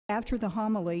after the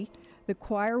homily, the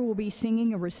choir will be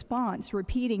singing a response,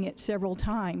 repeating it several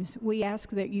times. We ask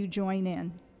that you join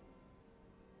in.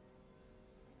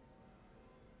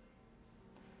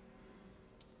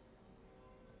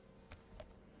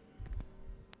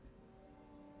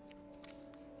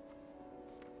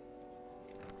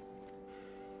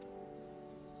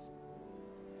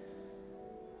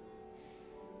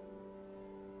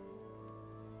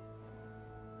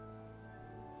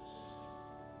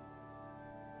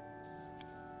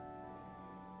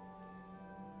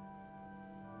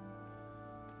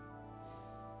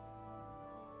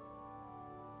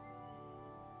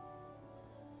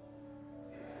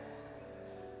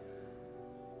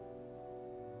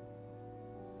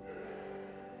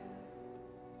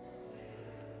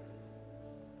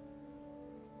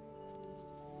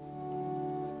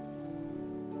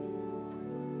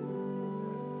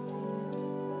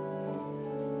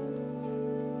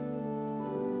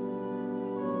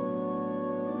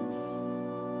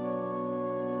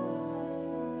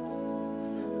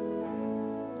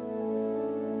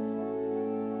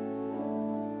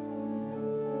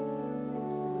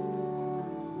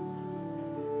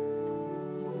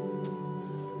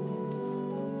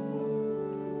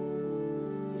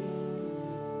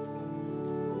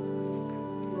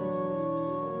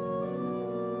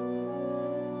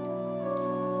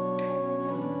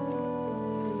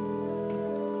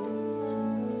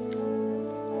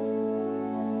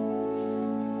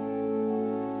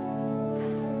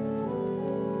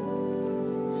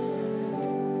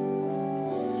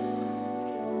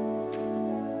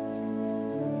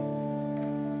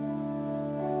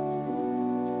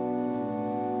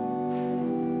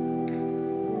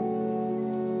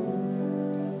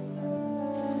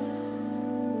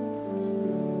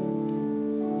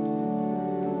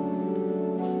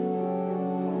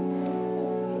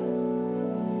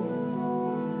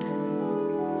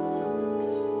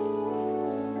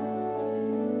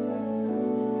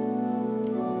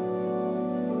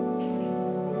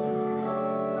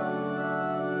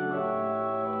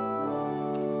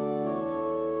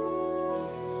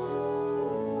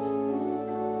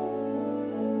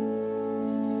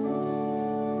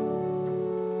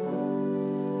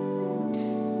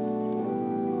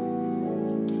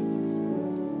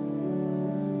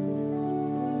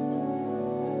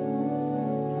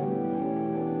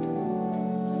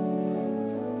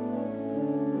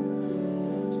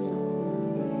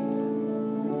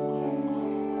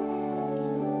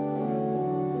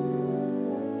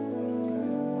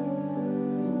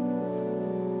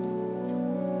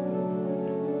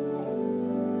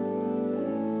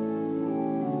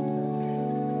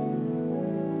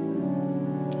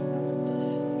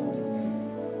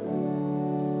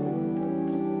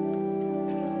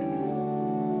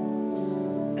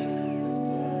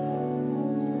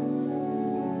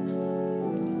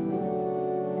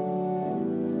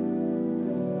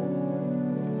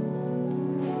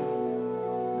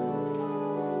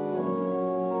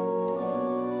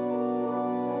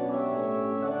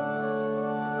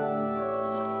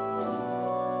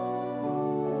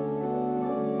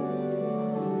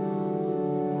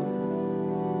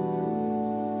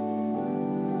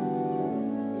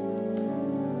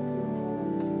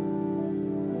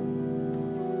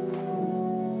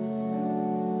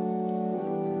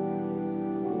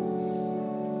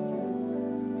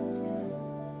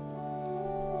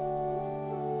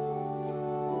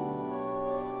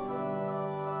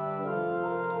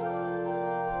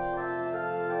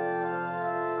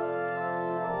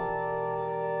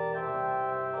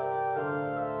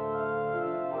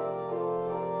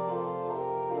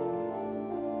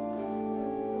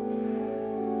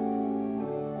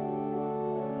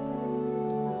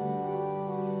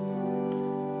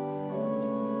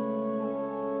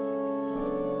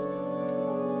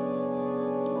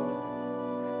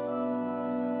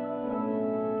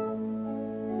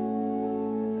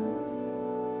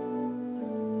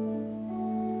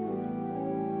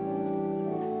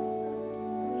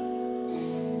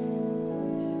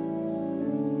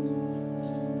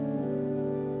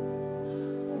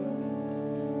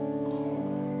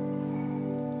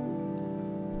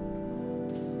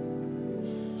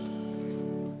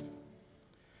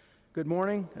 Good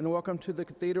morning and welcome to the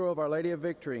Cathedral of Our Lady of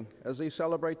Victory as we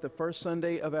celebrate the first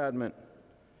Sunday of Advent.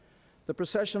 The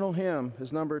processional hymn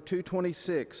is number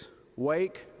 226,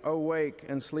 Wake, O Wake,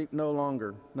 and Sleep No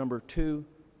Longer, number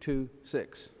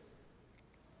 226.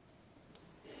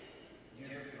 Dear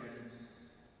friends,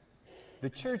 the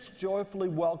Church joyfully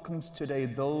welcomes today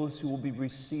those who will be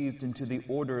received into the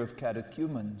order of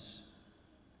catechumens.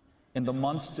 In the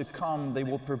months to come, they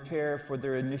will prepare for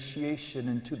their initiation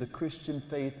into the Christian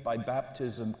faith by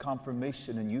baptism,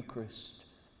 confirmation, and Eucharist.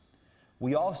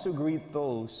 We also greet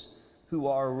those who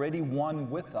are already one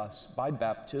with us by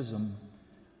baptism,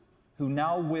 who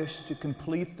now wish to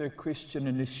complete their Christian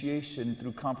initiation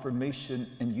through confirmation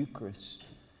and Eucharist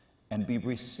and be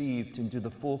received into the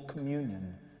full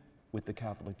communion with the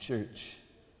Catholic Church.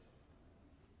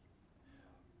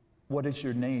 What is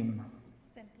your name?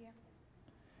 Cynthia.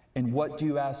 And what do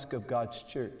you ask of God's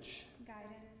church? Guidance.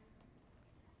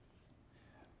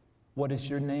 What is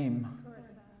your name?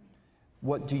 Carissa.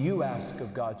 What do you ask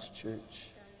of God's church?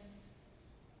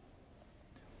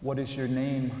 What is your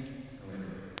name?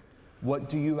 What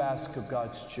do you ask of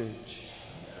God's church?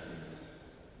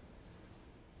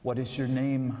 What is your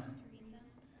name?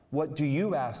 What do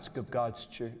you ask of God's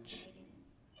church?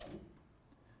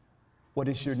 What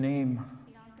is your name?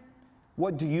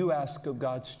 What do you ask of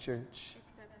God's church?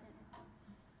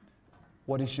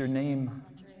 What is your name?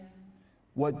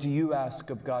 What do you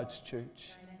ask of God's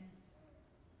church?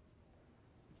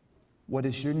 What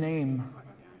is your name?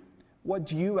 What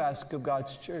do you ask of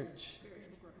God's church?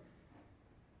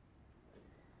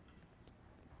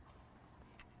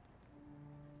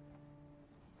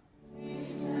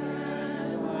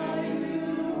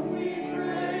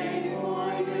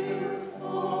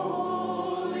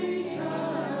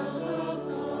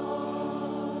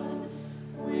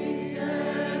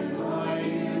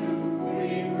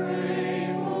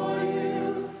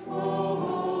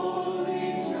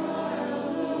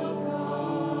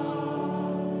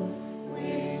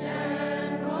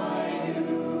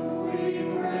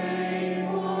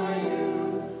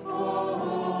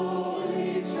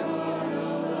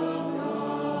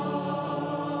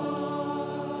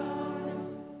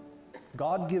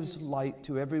 God gives light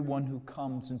to everyone who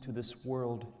comes into this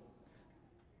world.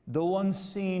 Though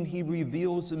unseen, he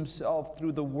reveals himself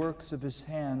through the works of his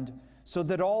hand, so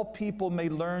that all people may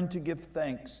learn to give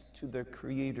thanks to their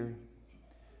Creator.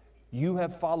 You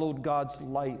have followed God's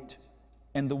light,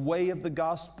 and the way of the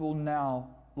gospel now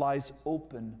lies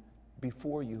open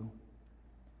before you.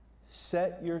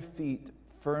 Set your feet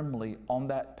firmly on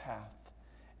that path,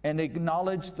 and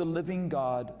acknowledge the living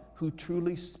God who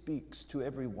truly speaks to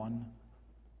everyone.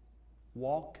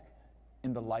 Walk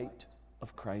in the light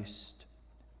of Christ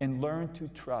and learn to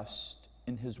trust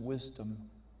in his wisdom.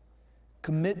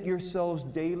 Commit yourselves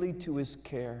daily to his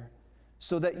care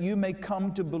so that you may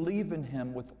come to believe in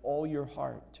him with all your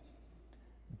heart.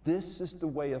 This is the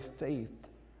way of faith,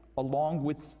 along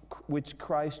with which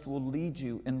Christ will lead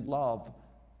you in love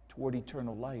toward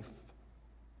eternal life.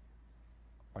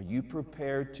 Are you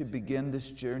prepared to begin this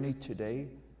journey today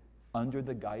under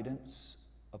the guidance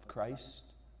of Christ?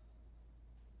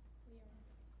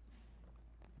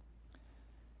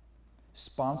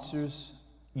 Sponsors,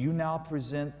 you now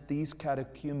present these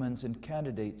catechumens and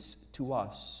candidates to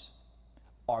us.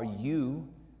 Are you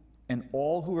and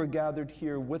all who are gathered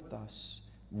here with us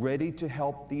ready to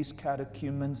help these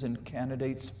catechumens and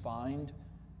candidates find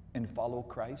and follow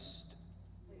Christ?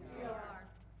 We are.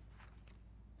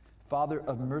 Father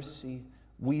of mercy,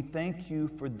 we thank you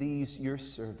for these your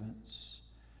servants.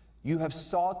 You have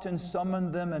sought and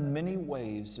summoned them in many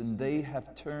ways, and they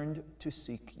have turned to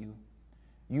seek you.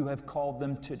 You have called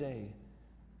them today,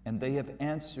 and they have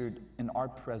answered in our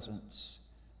presence.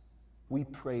 We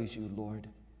praise you, Lord,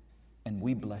 and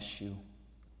we bless you.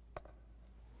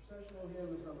 Processional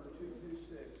hymn is number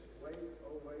 226. Wait,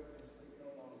 oh wait, and sleep no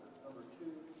longer. Number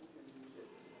 226.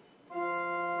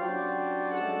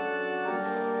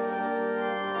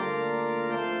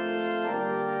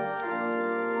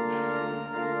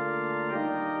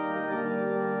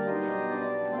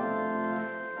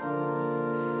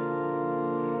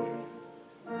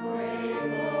 For he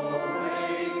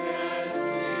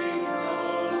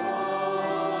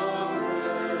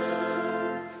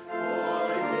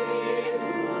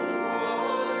who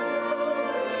was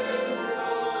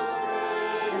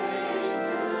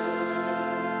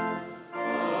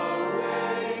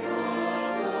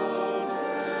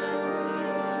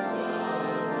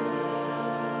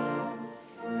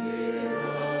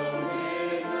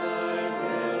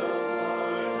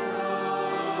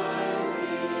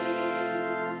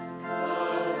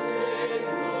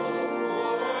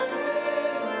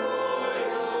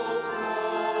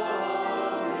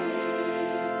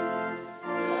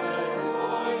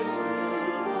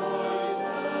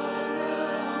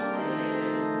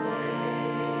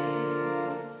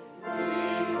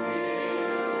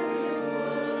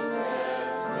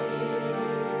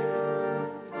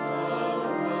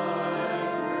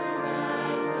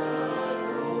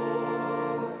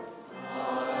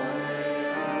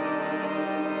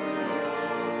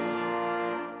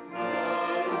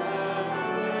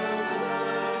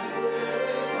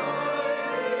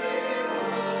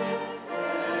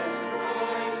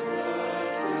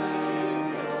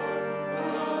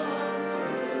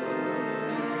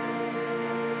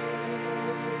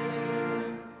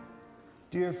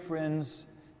Dear friends,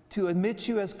 to admit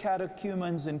you as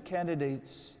catechumens and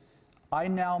candidates, I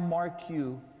now mark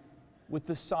you with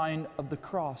the sign of the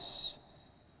cross,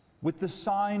 with the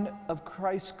sign of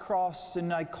Christ's cross,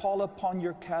 and I call upon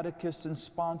your catechists and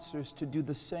sponsors to do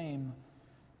the same.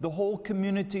 The whole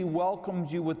community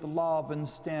welcomes you with love and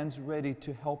stands ready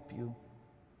to help you.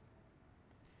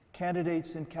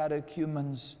 Candidates and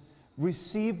catechumens,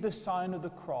 receive the sign of the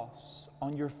cross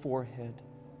on your forehead.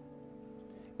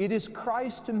 It is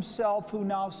Christ himself who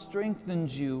now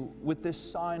strengthens you with this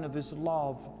sign of his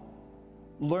love.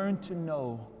 Learn to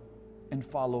know and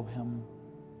follow him.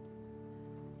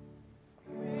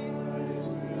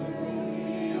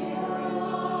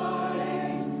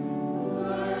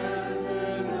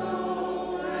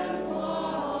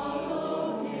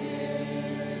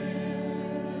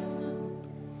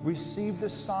 Receive the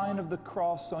sign of the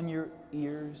cross on your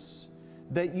ears,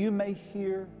 that you may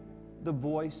hear the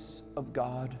voice of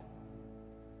God.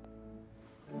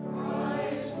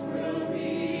 Christ will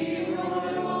be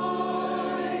your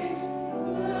light.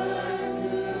 Learn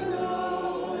to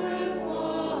know and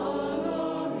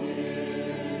follow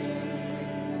him.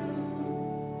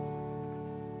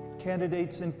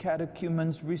 Candidates and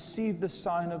catechumens, receive the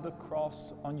sign of the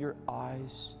cross on your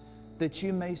eyes, that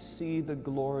you may see the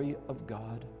glory of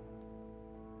God.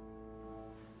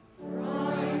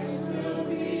 Christ will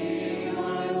be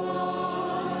your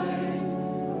light.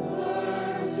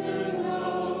 Learn to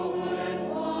know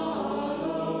and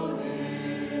follow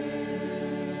him.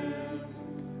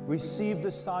 Receive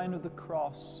the sign of the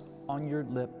cross on your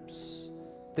lips,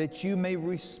 that you may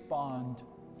respond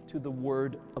to the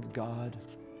word of God.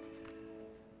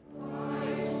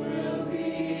 Christ will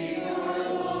be your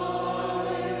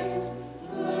light.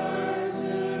 Learn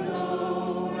to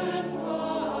know and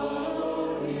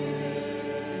follow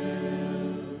him.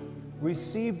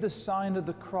 Receive the sign of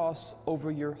the cross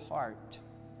over your heart,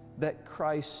 that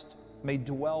Christ may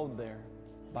dwell there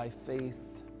by faith.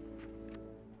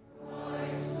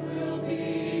 Christ will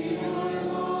be your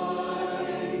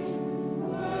light.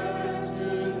 Learn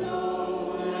to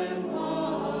know and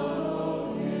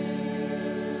follow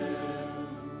him.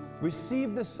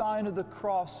 Receive the sign of the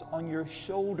cross on your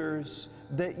shoulders,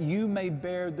 that you may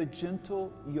bear the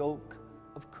gentle yoke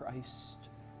of Christ.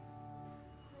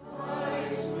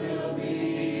 Christ will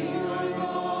be your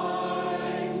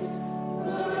light.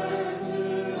 Learn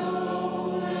to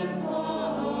know and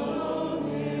follow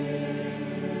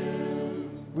him.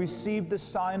 Receive the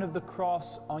sign of the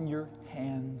cross on your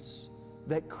hands,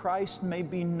 that Christ may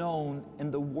be known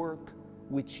in the work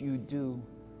which you do.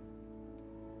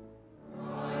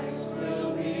 Christ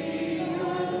will be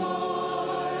your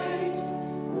light.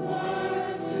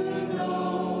 Learn to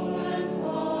know and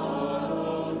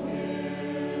follow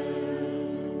him.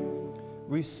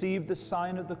 Receive the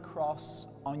sign of the cross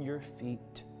on your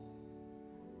feet,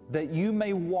 that you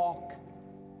may walk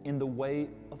in the way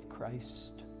of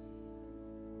Christ.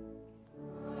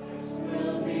 Christ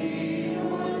will be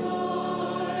your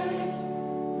light.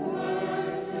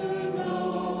 Learn to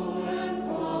know and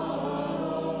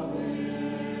follow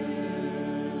him.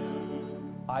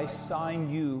 I sign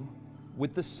you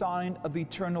with the sign of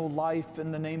eternal life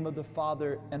in the name of the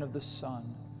Father and of the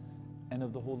Son and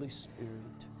of the Holy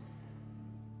Spirit.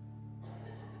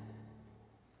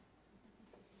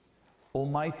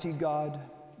 Almighty God,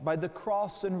 by the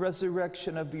cross and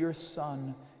resurrection of your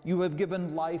Son, you have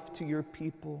given life to your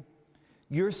people.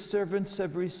 Your servants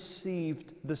have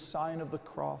received the sign of the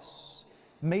cross.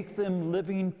 Make them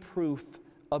living proof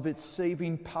of its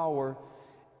saving power.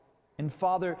 And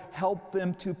Father, help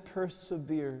them to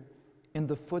persevere in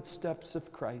the footsteps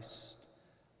of Christ.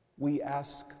 We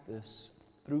ask this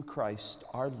through Christ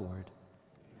our Lord.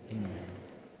 Amen.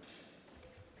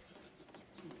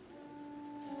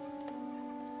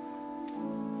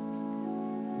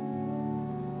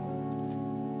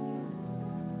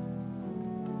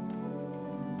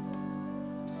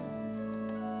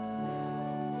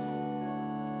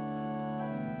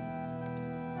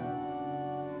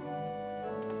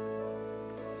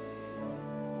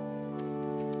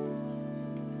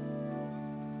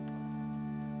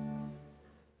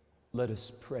 Let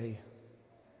us pray.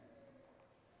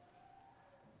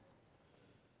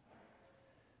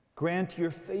 Grant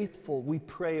your faithful, we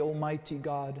pray, Almighty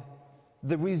God,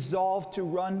 the resolve to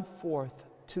run forth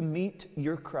to meet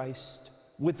your Christ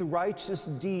with righteous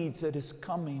deeds at his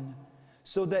coming,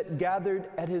 so that gathered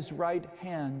at his right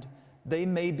hand, they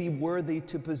may be worthy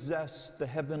to possess the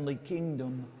heavenly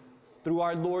kingdom. Through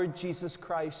our Lord Jesus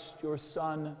Christ, your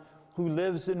Son, who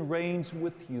lives and reigns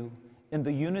with you in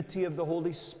the unity of the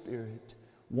Holy Spirit,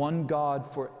 one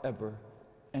God forever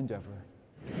and ever.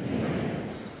 Amen.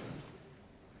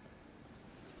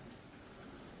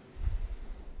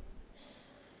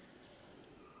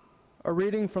 A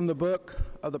reading from the book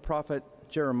of the prophet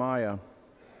Jeremiah.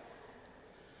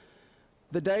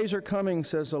 The days are coming,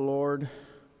 says the Lord,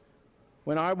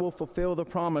 when I will fulfill the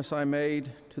promise I made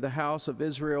to the house of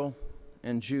Israel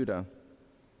and Judah.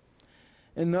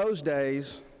 In those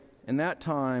days, in that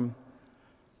time,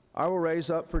 I will raise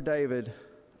up for David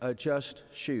a just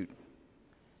shoot.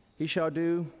 He shall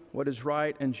do what is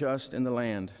right and just in the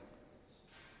land.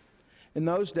 In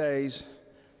those days,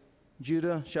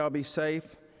 Judah shall be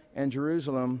safe, and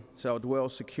Jerusalem shall dwell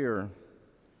secure.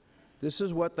 This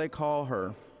is what they call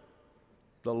her,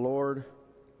 the Lord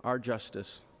our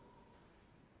justice.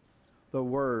 The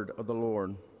word of the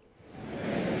Lord.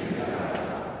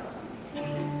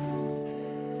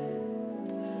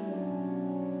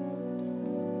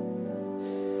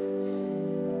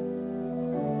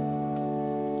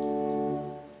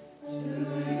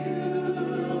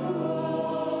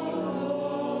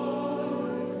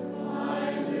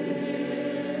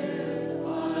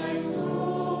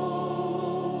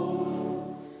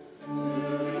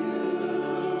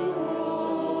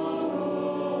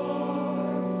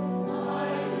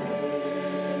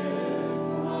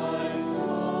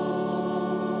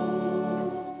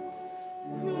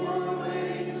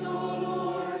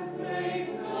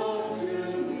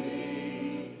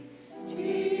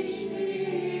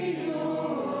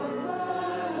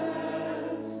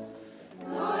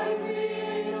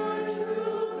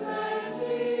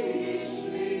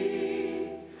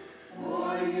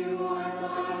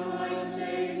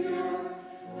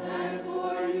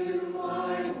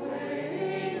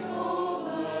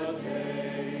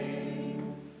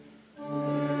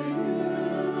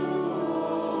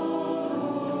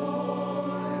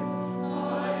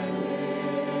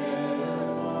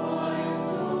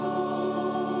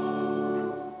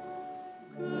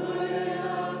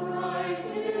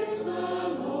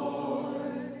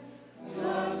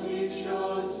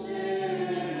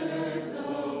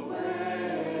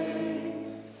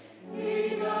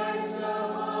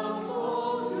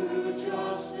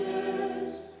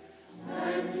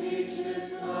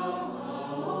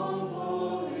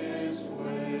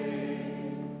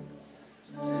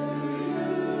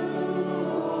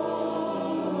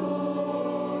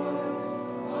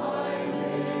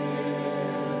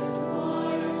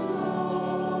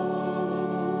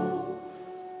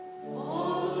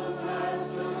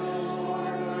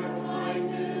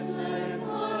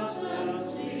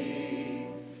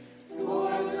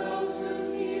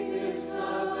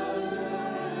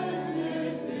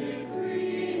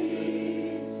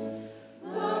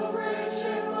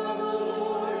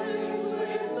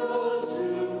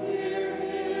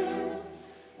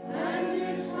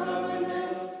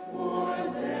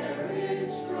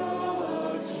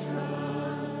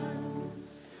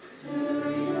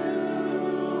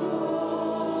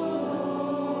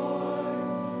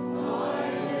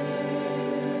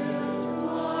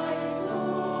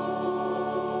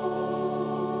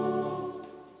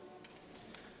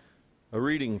 A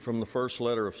reading from the first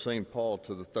letter of St. Paul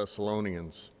to the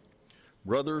Thessalonians.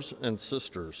 Brothers and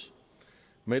sisters,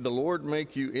 may the Lord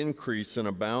make you increase and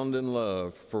abound in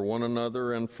love for one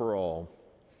another and for all,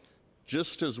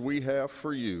 just as we have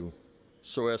for you,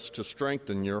 so as to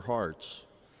strengthen your hearts,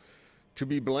 to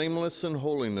be blameless in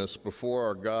holiness before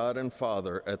our God and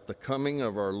Father at the coming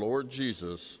of our Lord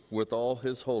Jesus with all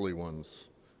his holy ones.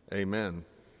 Amen.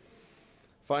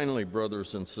 Finally,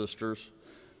 brothers and sisters,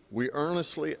 we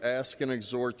earnestly ask and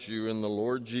exhort you in the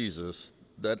Lord Jesus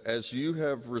that as you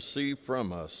have received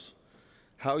from us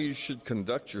how you should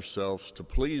conduct yourselves to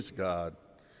please God,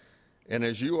 and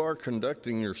as you are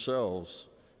conducting yourselves,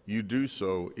 you do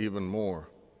so even more.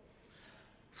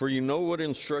 For you know what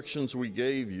instructions we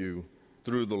gave you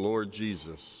through the Lord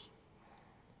Jesus.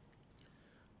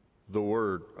 The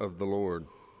word of the Lord.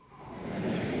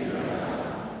 Hallelujah.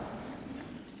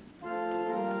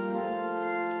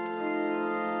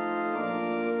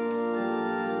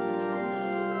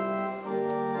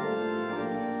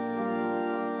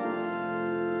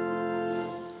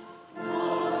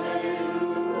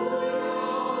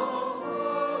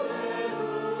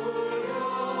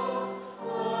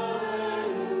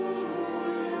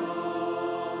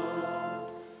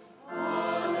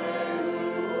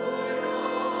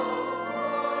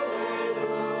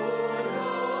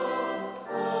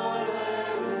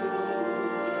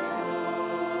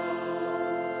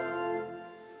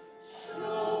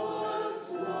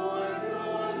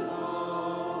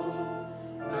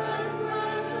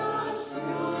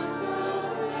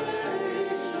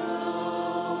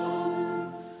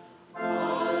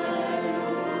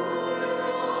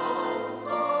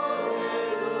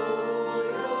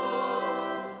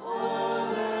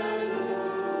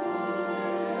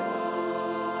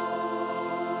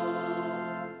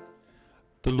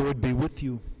 The Lord be with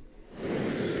you.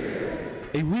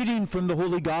 A reading from the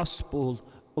Holy Gospel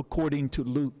according to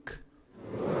Luke.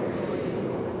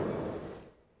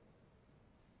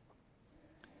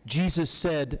 Jesus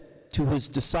said to his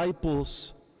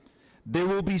disciples, "There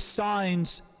will be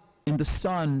signs in the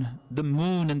sun, the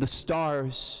moon, and the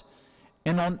stars,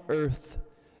 and on earth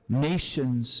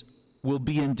nations will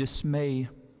be in dismay,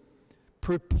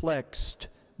 perplexed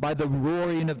by the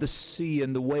roaring of the sea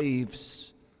and the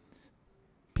waves.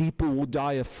 People will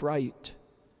die of fright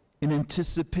in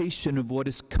anticipation of what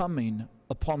is coming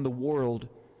upon the world,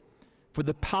 for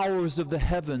the powers of the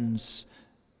heavens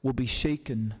will be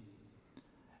shaken.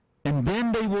 And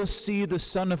then they will see the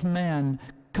Son of Man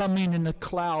coming in a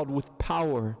cloud with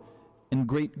power and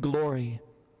great glory.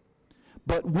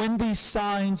 But when these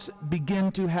signs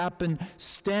begin to happen,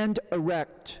 stand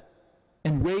erect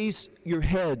and raise your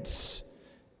heads,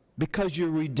 because your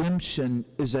redemption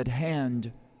is at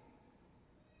hand.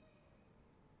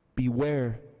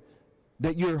 Beware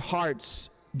that your hearts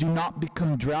do not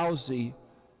become drowsy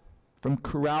from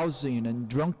carousing and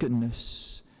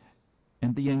drunkenness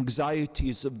and the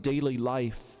anxieties of daily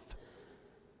life,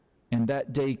 and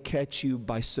that day catch you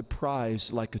by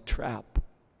surprise like a trap.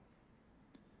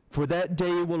 For that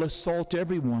day will assault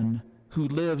everyone who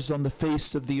lives on the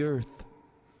face of the earth.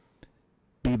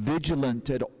 Be vigilant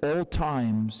at all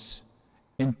times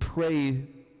and pray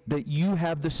that you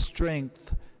have the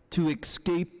strength to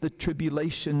escape the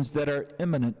tribulations that are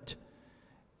imminent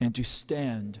and to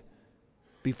stand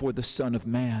before the Son of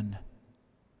Man."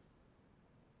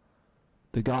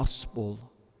 The Gospel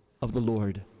of the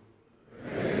Lord.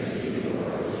 Praise to you,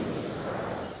 Lord Jesus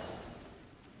Christ.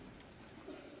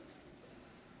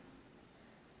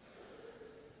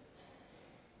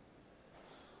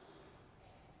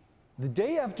 The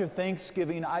day after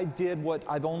Thanksgiving, I did what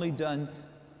I've only done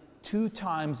 2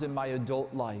 times in my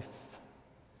adult life.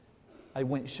 I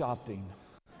went shopping.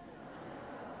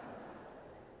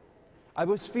 I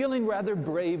was feeling rather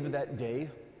brave that day.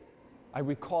 I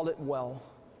recall it well.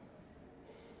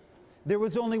 There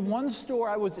was only one store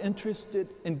I was interested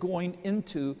in going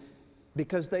into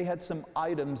because they had some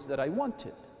items that I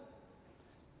wanted.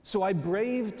 So I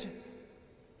braved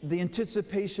the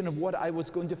anticipation of what I was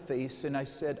going to face, and I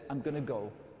said, I'm going to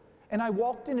go. And I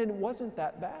walked in, and it wasn't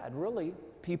that bad, really.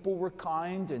 People were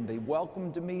kind, and they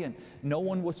welcomed me, and no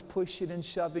one was pushing and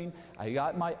shoving. I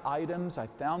got my items. I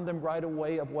found them right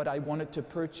away of what I wanted to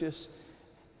purchase,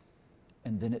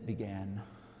 and then it began.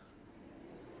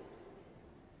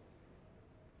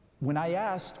 When I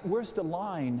asked, where's the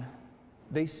line?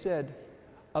 They said,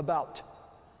 about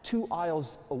 2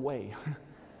 aisles away.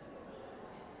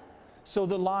 So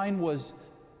the line was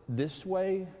this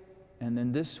way, and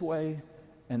then this way,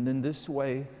 and then this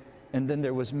way, and then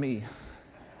there was me.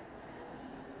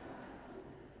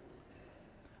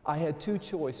 I had 2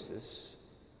 choices.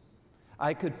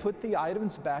 I could put the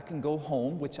items back and go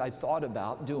home, which I thought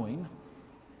about doing,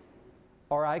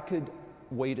 or I could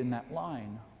wait in that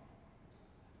line.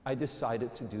 I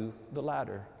decided to do the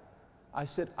latter. I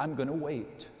said, I'm going to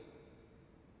wait.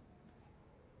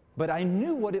 But I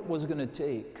knew what it was going to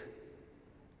take.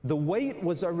 The wait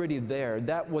was already there.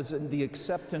 That was the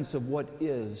acceptance of what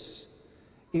is.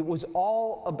 It was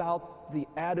all about the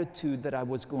attitude that I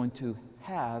was going to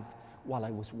have while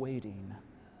I was waiting.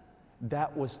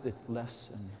 That was the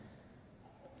lesson.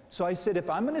 So I said, if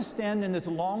I'm going to stand in this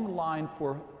long line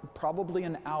for probably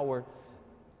an hour,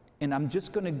 and I'm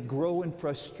just going to grow in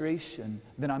frustration,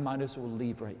 then I might as well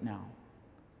leave right now.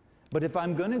 But if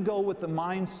I'm going to go with the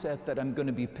mindset that I'm going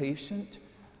to be patient,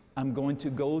 I'm going to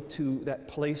go to that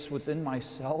place within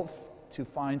myself to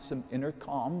find some inner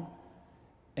calm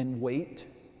and wait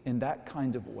in that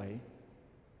kind of way,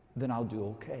 then I'll do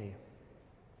okay.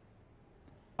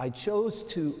 I chose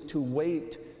to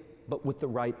wait, but with the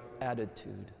right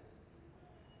attitude.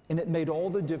 And it made all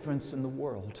the difference in the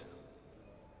world.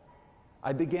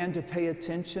 I began to pay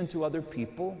attention to other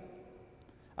people.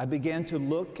 I began to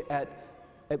look at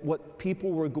what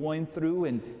people were going through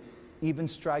and even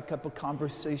strike up a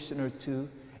conversation or 2.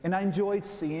 And I enjoyed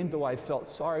seeing, though I felt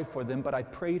sorry for them, but I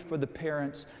prayed for the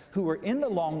parents who were in the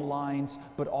long lines,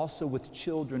 but also with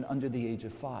children under the age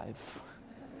of 5.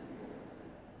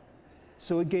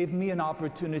 So it gave me an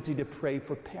opportunity to pray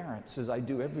for parents, as I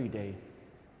do every day.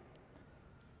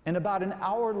 And about an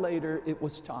hour later, it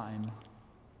was time.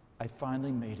 I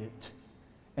finally made it.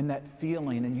 And that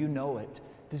feeling, and you know it,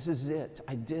 this is it,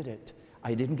 I did it.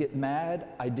 I didn't get mad,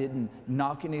 I didn't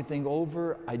knock anything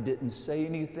over, I didn't say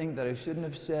anything that I shouldn't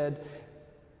have said.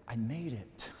 I made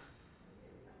it.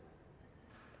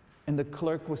 And the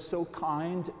clerk was so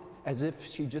kind, as if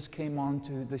she just came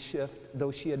onto the shift,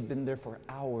 though she had been there for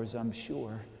hours, I'm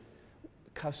sure,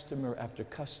 customer after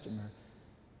customer,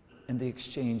 and the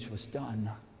exchange was done.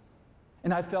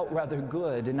 And I felt rather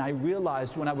good, and I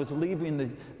realized when I was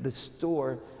leaving the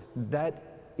store, that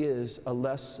is a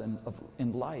lesson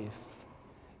in life.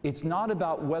 It's not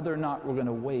about whether or not we're going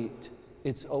to wait.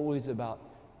 It's always about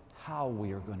how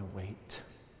we are going to wait.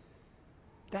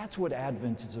 That's what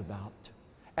Advent is about.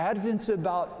 Advent's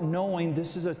about knowing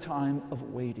this is a time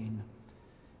of waiting.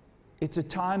 It's a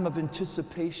time of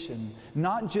anticipation,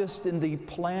 not just in the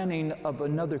planning of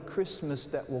another Christmas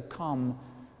that will come,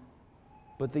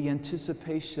 but the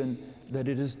anticipation that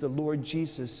it is the Lord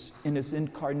Jesus in His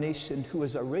incarnation who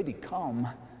has already come,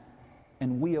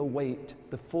 and we await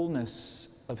the fullness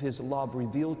of His love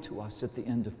revealed to us at the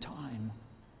end of time.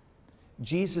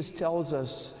 Jesus tells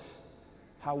us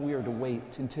how we are to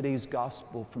wait in today's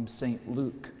gospel from St.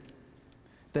 Luke,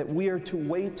 that we are to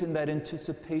wait in that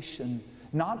anticipation,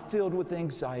 not filled with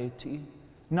anxiety,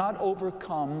 not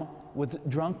overcome with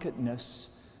drunkenness,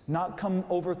 not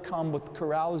overcome with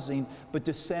carousing, but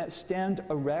to stand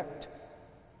erect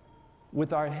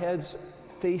with our heads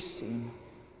facing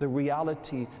the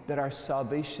reality that our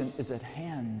salvation is at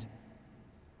hand.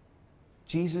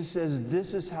 Jesus says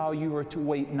this is how you are to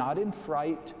wait, not in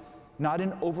fright, not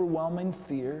in overwhelming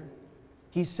fear.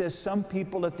 He says some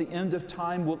people at the end of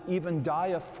time will even die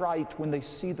of fright when they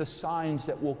see the signs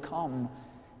that will come.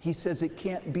 He says it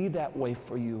can't be that way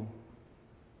for you.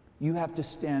 You have to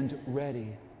stand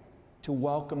ready to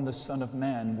welcome the Son of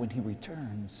Man when He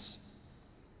returns.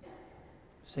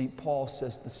 St. Paul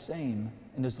says the same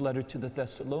in his letter to the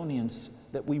Thessalonians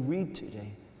that we read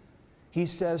today. He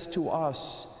says to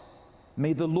us,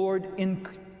 may the Lord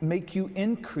make you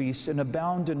increase and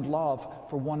abound in love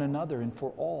for one another and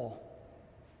for all.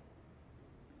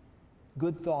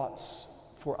 Good thoughts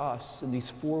for us in these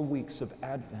 4 weeks of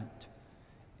Advent.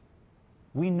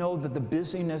 We know that the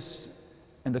busyness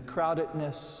and the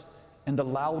crowdedness and the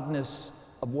loudness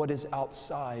of what is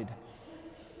outside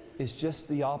is just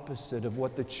the opposite of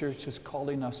what the church is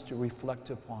calling us to reflect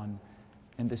upon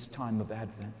in this time of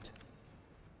Advent.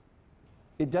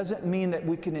 It doesn't mean that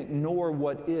we can ignore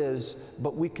what is,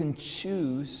 but we can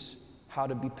choose how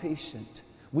to be patient.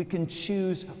 We can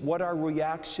choose what our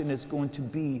reaction is going to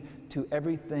be to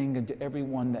everything and to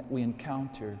everyone that we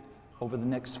encounter over the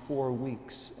next 4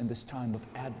 weeks in this time of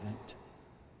Advent.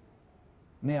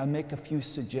 May I make a few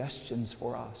suggestions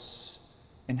for us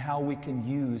in how we can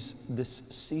use this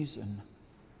season.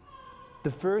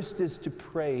 The first is to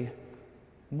pray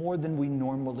more than we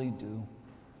normally do,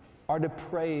 or to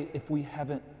pray if we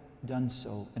haven't done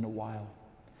so in a while.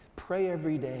 Pray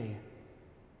every day.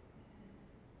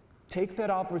 Take that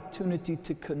opportunity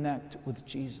to connect with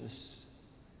Jesus.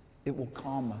 It will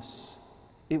calm us.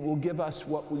 It will give us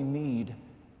what we need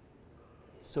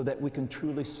so that we can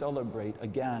truly celebrate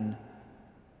again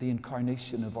the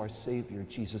incarnation of our Savior,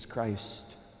 Jesus Christ.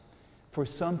 For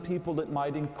some people, it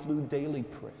might include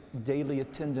daily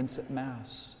attendance at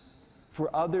Mass.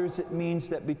 For others, it means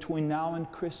that between now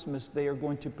and Christmas, they are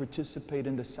going to participate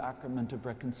in the sacrament of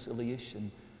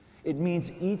reconciliation. It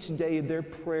means each day their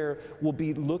prayer will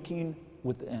be looking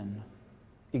within,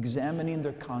 examining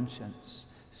their conscience,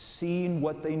 seeing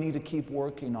what they need to keep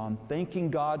working on,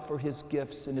 thanking God for His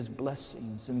gifts and His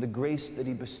blessings and the grace that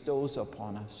He bestows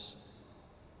upon us,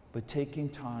 but taking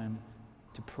time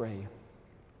to pray.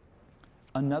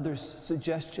 Another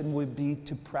suggestion would be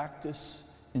to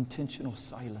practice intentional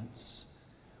silence,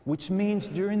 which means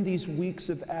during these weeks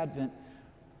of Advent,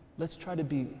 let's try to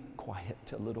be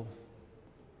quiet a little,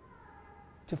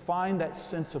 to find that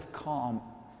sense of calm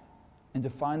and to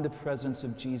find the presence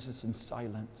of Jesus in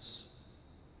silence.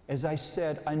 As I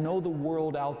said, I know the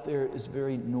world out there is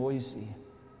very noisy,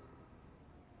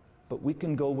 but we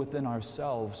can go within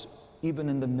ourselves, even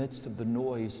in the midst of the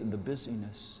noise and the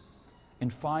busyness,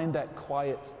 and find that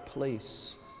quiet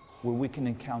place where we can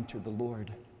encounter the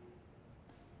Lord.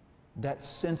 That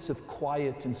sense of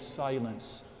quiet and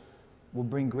silence will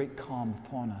bring great calm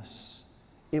upon us.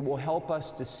 It will help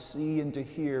us to see and to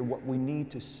hear what we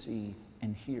need to see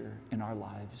and hear in our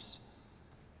lives.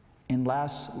 And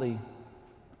lastly,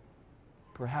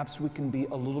 perhaps we can be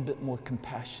a little bit more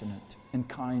compassionate and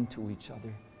kind to each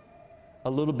other, a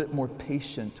little bit more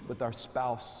patient with our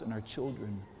spouse and our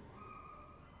children.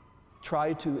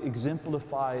 Try to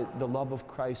exemplify the love of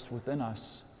Christ within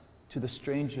us to the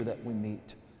stranger that we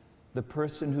meet, the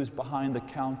person who's behind the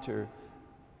counter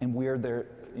and we're their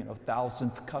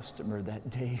 1,000th customer that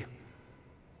day.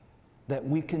 that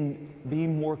we can be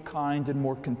more kind and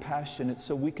more compassionate,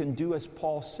 so we can do as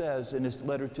Paul says in his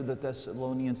letter to the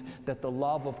Thessalonians, that the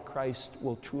love of Christ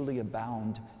will truly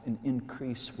abound and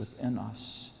increase within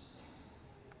us.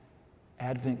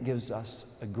 Advent gives us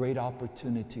a great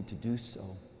opportunity to do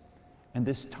so. And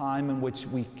this time in which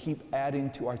we keep adding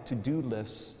to our to-do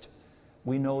list,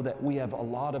 we know that we have a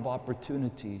lot of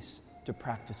opportunities to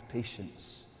practice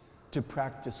patience, to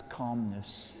practice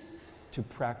calmness, to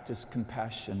practice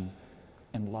compassion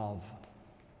and love.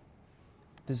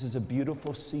 This is a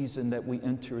beautiful season that we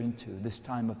enter into, this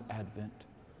time of Advent.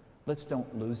 Let's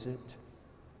don't lose it.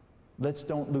 Let's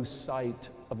don't lose sight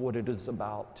of what it is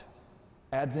about.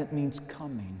 Advent means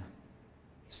coming,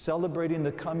 celebrating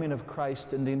the coming of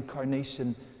Christ and the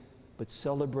incarnation, but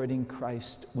celebrating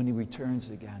Christ when he returns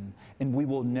again. And we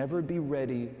will never be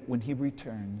ready when he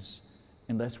returns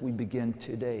unless we begin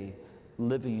today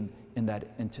living in that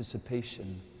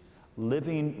anticipation,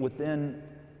 living within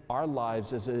our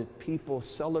lives as a people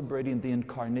celebrating the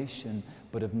incarnation,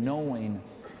 but of knowing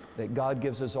that God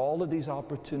gives us all of these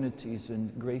opportunities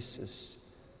and graces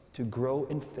to grow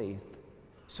in faith,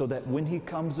 so that when he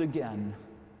comes again,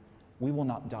 we will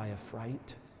not die of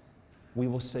fright. We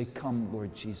will say, "Come,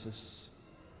 Lord Jesus,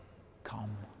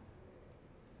 come."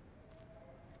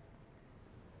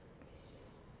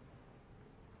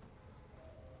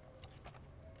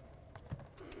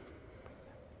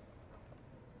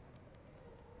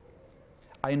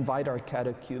 I invite our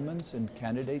catechumens and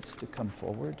candidates to come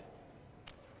forward.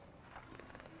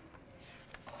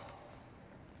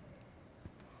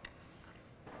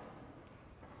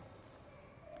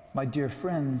 My dear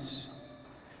friends,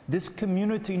 this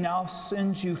community now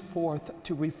sends you forth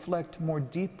to reflect more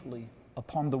deeply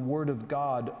upon the Word of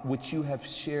God which you have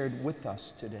shared with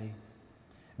us today.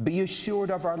 Be assured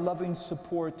of our loving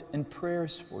support and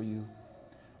prayers for you.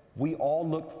 We all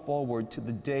look forward to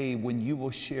the day when you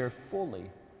will share fully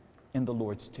in the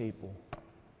Lord's table.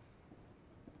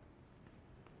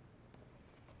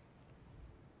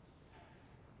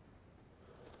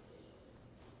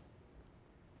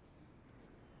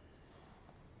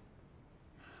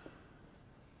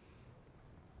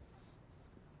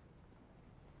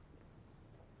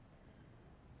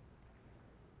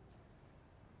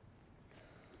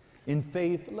 In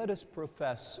faith, let us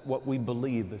profess what we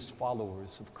believe as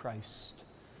followers of Christ.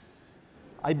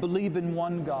 I believe in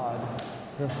one God,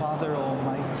 the Father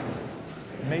Almighty,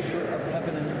 maker of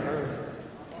heaven and earth,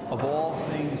 of all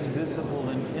things visible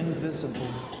and invisible.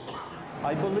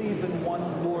 I believe in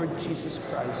one Lord Jesus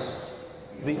Christ,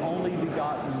 the only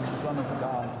begotten Son of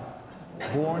God,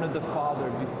 born of the Father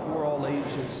before all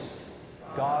ages,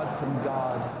 God from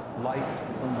God, light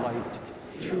from light,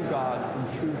 true God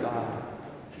from true God,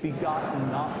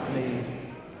 begotten, not made,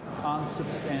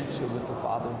 consubstantial with the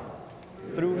Father.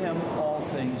 Through him all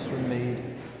things were made.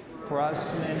 For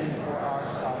us men and for our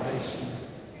salvation,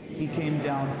 he came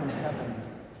down from heaven,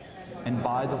 and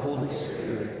by the Holy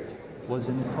Spirit was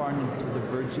incarnate of the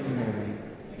Virgin Mary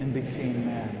and became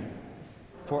man.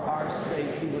 For our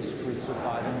sake he was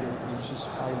crucified under Pontius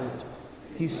Pilate.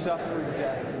 He suffered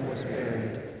death and was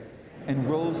buried, and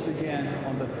rose again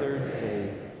on the third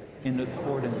day, in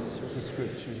accordance with the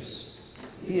Scriptures.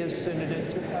 He ascended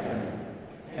into heaven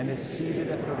and is seated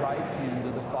at the right hand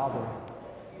of the Father.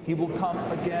 He will come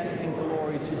again in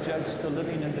glory to judge the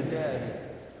living and the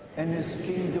dead, and his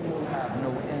kingdom will have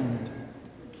no end.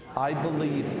 I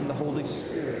believe in the Holy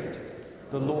Spirit,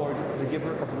 the Lord, the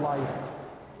giver of life,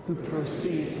 who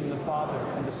proceeds from the Father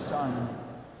and the Son,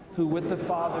 who with the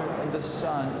Father and the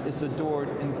Son is adored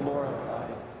and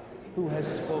glorified, who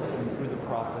has spoken through the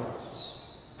prophets.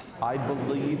 I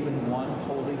believe in one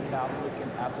holy Catholic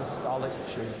and Apostolic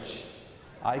Church.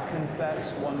 I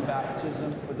confess one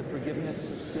baptism for the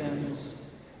forgiveness of sins,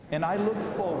 and I look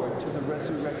forward to the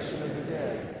resurrection of the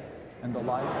dead and the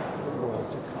life of the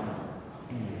world to come.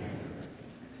 Amen.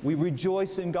 We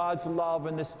rejoice in God's love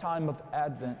in this time of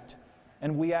Advent,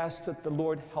 and we ask that the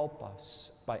Lord help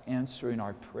us by answering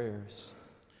our prayers.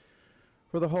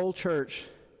 For the whole church,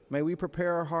 may we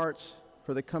prepare our hearts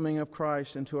for the coming of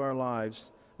Christ into our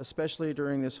lives, especially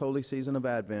during this holy season of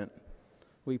Advent.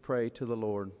 We pray to the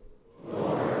Lord.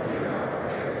 Lord, hear our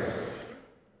prayers.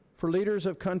 For leaders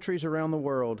of countries around the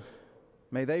world,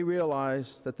 may they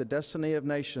realize that the destiny of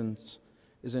nations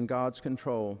is in God's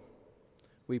control.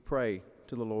 We pray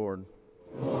to the Lord.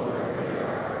 Lord, hear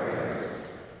our prayers.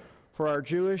 For our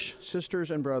Jewish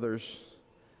sisters and brothers,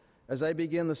 as they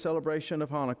begin the celebration of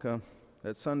Hanukkah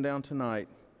at sundown tonight,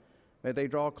 may they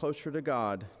draw closer to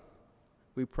God.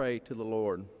 We pray to the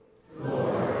Lord.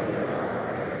 Lord, hear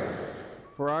our prayers.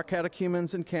 For our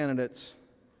catechumens and candidates,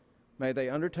 may they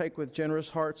undertake with generous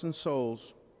hearts and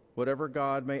souls whatever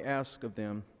God may ask of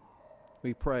them.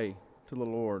 We pray to the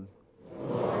Lord.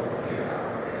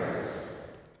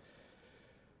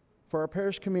 For our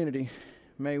parish community,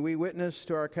 may we witness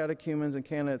to our catechumens and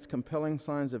candidates compelling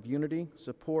signs of unity,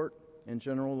 support, and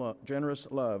generous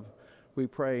love. We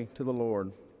pray to the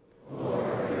Lord.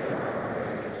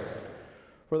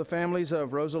 For the families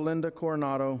of Rosalinda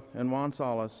Coronado and Juan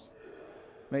Salas,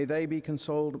 may they be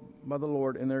consoled by the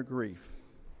Lord in their grief.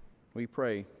 We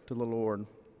pray to the Lord.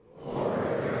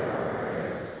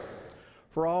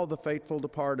 For all the faithful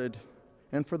departed,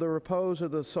 and for the repose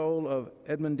of the soul of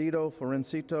Edmundito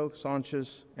Florencito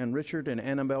Sanchez and Richard and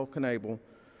Annabelle Knable,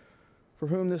 for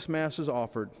whom this Mass is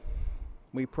offered,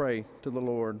 we pray to the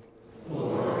Lord.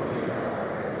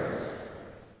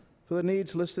 For the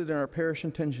needs listed in our parish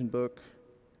intention book,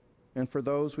 and for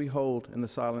those we hold in the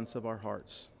silence of our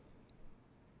hearts,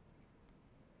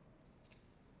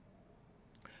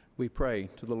 we pray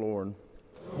to the Lord.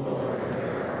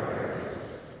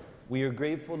 We are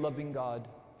grateful, loving God,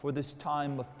 for this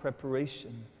time of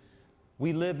preparation.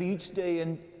 We live each day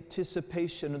in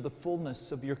anticipation of the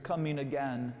fullness of your coming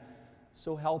again.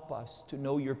 So help us to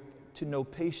know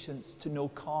patience, to know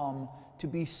calm, to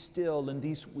be still in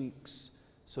these weeks,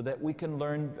 so that we can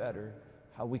learn better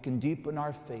how we can deepen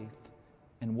our faith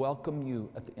and welcome you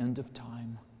at the end of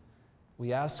time.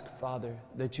 We ask, Father,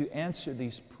 that you answer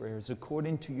these prayers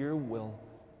according to your will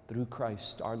through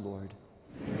Christ our Lord.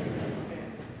 Amen.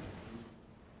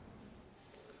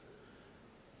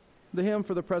 The hymn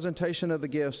for the presentation of the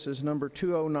gifts is number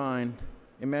 209,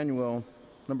 Emmanuel,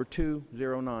 number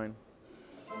 209.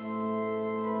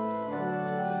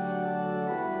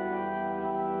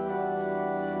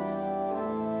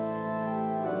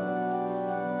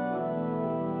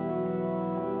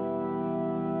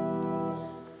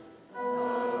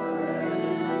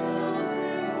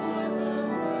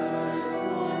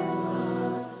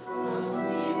 Always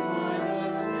be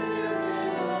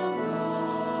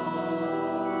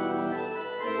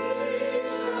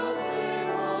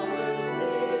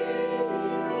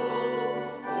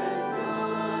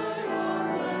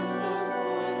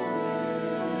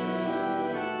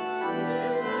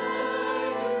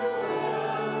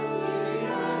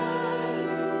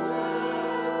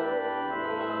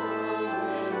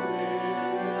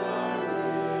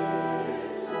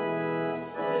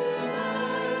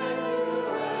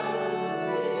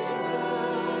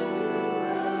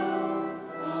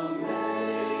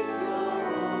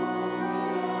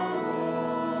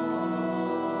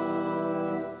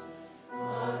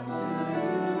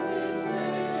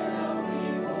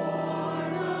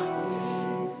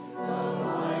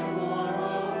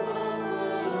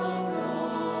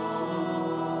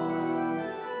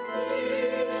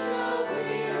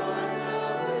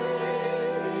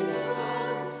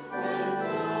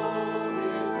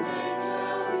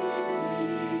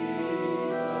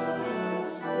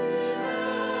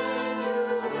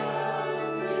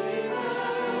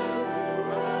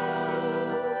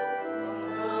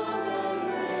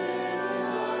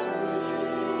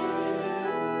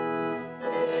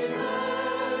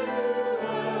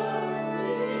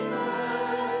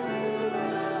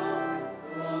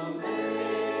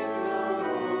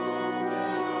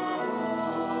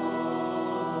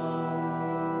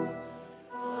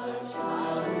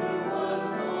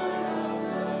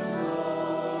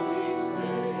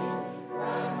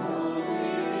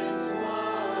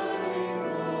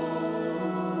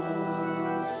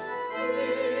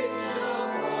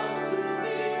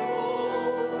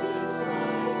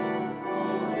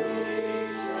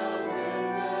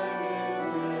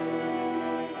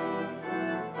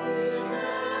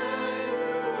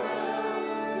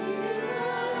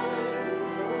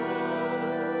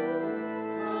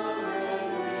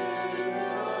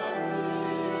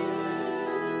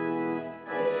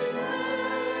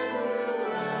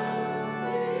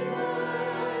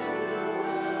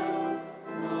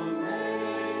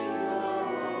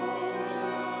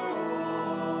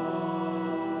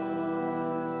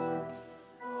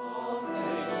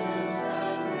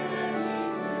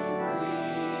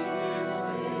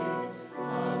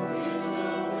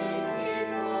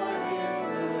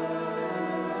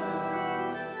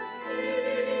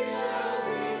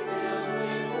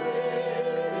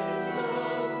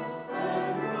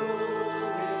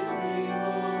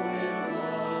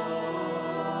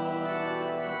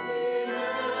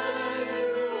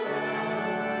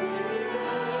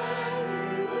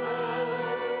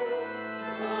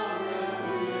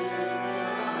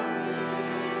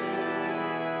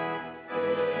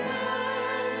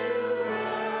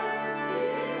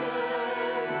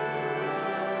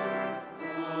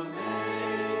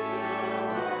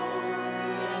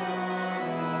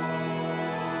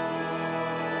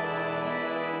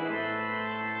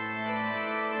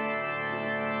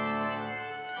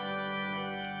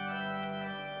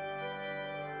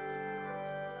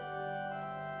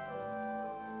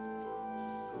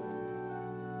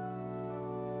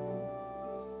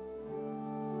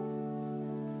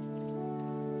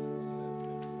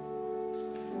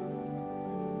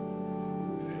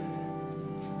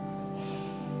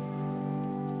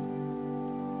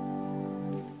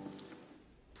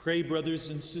Pray, brothers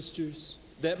and sisters,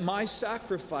 that my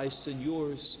sacrifice and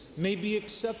yours may be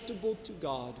acceptable to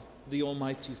God, the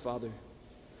Almighty Father.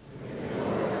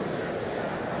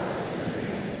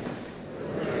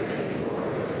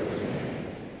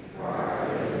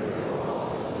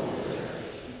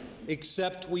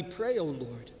 Accept, we pray, O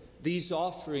Lord, these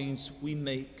offerings we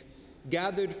make,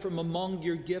 gathered from among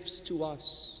your gifts to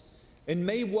us, and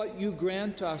may what you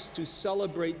grant us to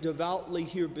celebrate devoutly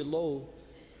here below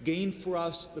gain for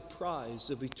us the prize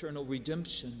of eternal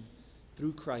redemption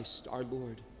through Christ our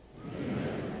Lord.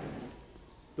 Amen.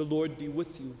 The Lord be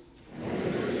with you.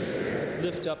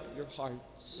 Lift up your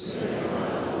hearts.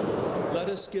 Let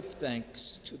us give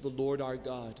thanks to the Lord our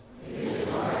God.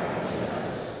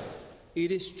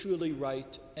 It is truly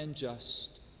right and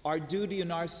just, our duty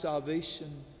and our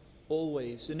salvation,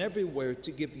 always and everywhere to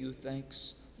give you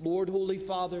thanks, Lord, Holy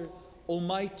Father,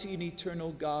 Almighty and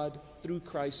eternal God, through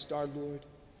Christ our Lord.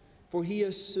 For he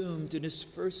assumed in his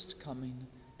first coming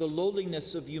the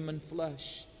lowliness of human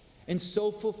flesh, and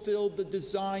so fulfilled the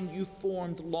design you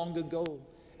formed long ago,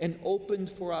 and opened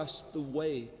for us the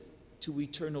way to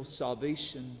eternal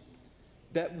salvation,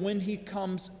 that when he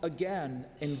comes again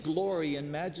in glory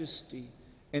and majesty,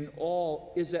 and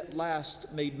all is at last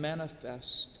made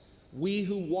manifest, we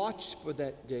who watch for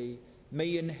that day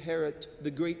may inherit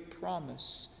the great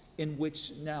promise in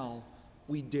which now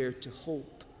we dare to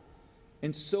hope.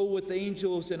 And so with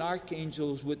angels and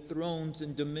archangels, with thrones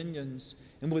and dominions,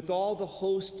 and with all the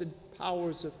hosts and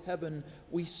powers of heaven,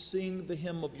 we sing the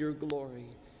hymn of your glory,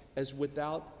 as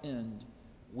without end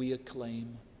we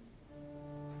acclaim.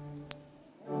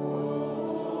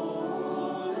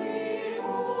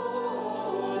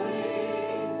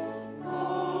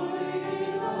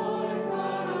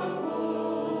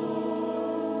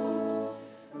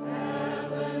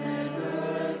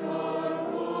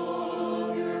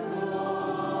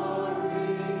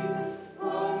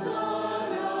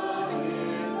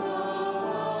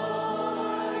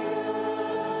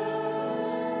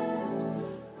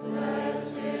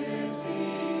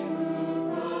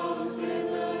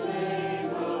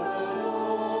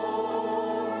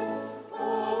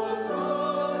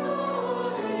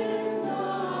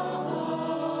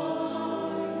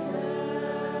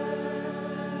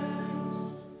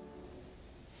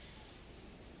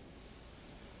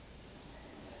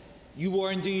 You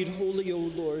are indeed holy, O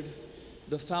Lord,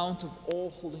 the fount of all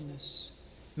holiness.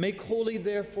 Make holy,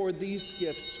 therefore, these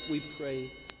gifts, we pray,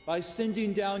 by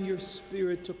sending down your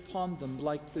Spirit upon them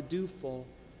like the dewfall,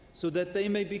 so that they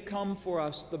may become for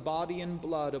us the body and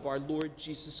blood of our Lord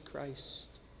Jesus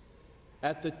Christ.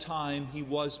 At the time he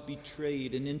was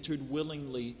betrayed and entered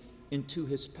willingly into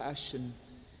his passion,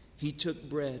 he took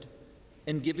bread,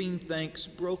 and giving thanks,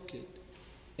 broke it,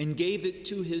 and gave it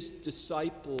to his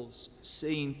disciples,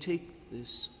 saying, "Take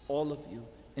this, all of you,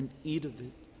 and eat of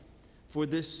it, for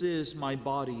this is my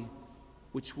body,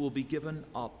 which will be given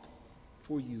up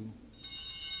for you."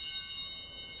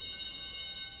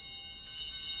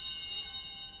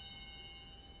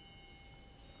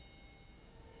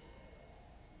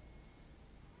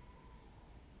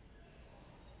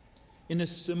 In a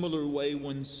similar way,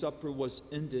 when supper was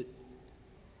ended,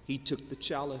 he took the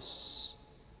chalice,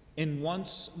 and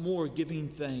once more giving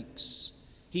thanks,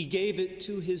 he gave it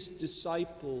to his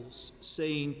disciples,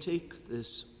 saying, "Take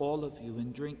this, all of you,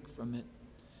 and drink from it.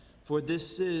 For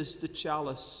this is the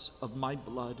chalice of my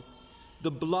blood, the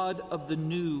blood of the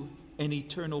new and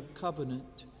eternal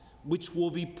covenant, which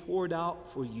will be poured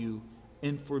out for you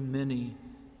and for many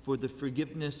for the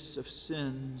forgiveness of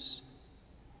sins.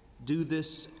 Do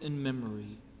this in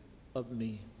memory of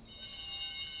me."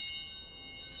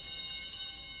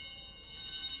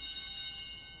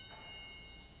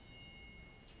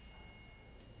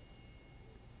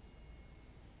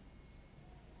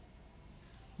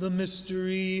 The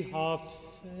mystery of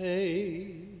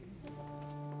faith.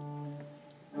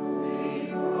 We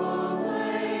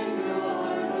proclaim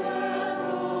your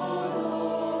death, O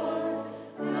Lord,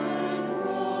 and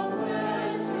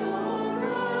profess your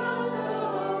resurrection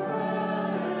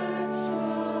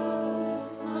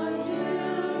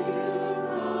until you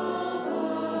come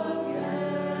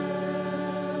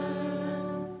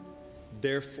again.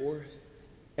 Therefore,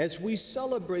 as we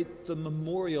celebrate the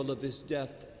memorial of his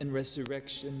death and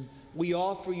resurrection, we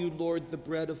offer you, Lord, the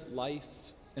bread of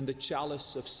life and the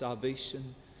chalice of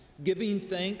salvation, giving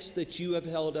thanks that you have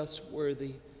held us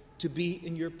worthy to be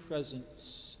in your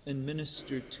presence and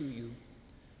minister to you.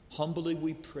 Humbly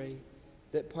we pray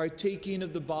that, partaking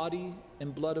of the body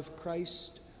and blood of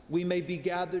Christ, we may be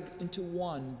gathered into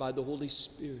one by the Holy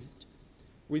Spirit.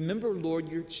 Remember, Lord,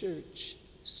 your church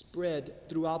spread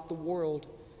throughout the world,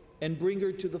 and bring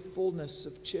her to the fullness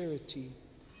of charity.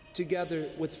 together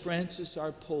with Francis,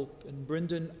 our Pope, and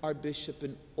Brendan, our Bishop,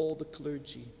 and all the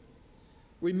clergy.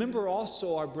 Remember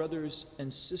also our brothers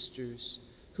and sisters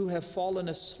who have fallen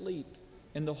asleep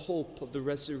in the hope of the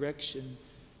resurrection,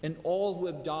 and all who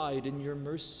have died in your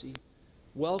mercy.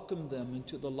 Welcome them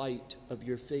into the light of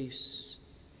your face.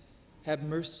 Have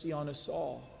mercy on us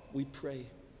all, we pray,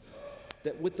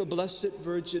 that with the Blessed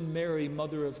Virgin Mary,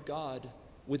 Mother of God,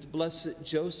 with blessed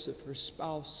Joseph, her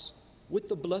spouse, with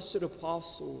the blessed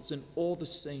apostles and all the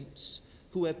saints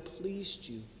who have pleased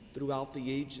you throughout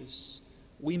the ages,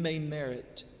 we may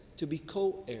merit to be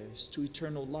co-heirs to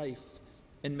eternal life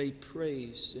and may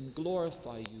praise and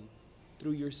glorify you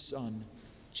through your Son,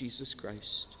 Jesus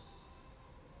Christ.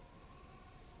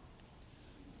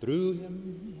 Through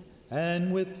him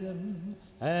and with him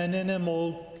and in him,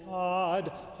 O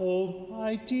God,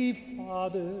 Almighty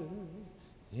Father,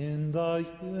 in the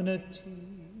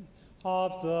unity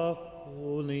of the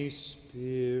Holy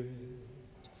Spirit,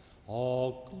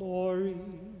 all glory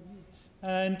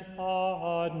and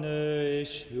honor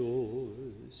is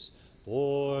yours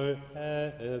forever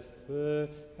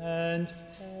and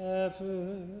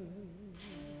ever.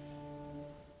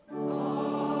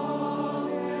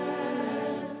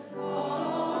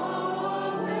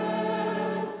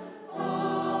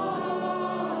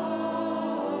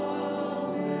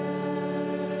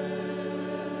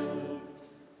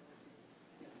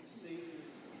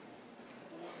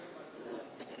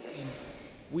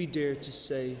 We dare to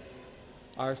say,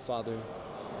 Our Father,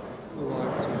 who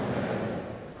art in heaven,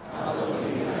 hallowed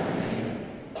be thy name.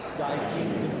 Thy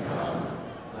kingdom come,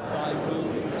 thy will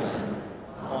be done,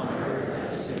 on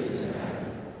earth as it is in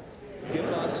heaven. Give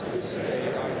us this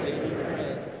day our daily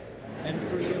bread, and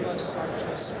forgive us our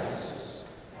trespasses,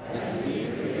 as we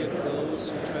forgive those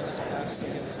who trespass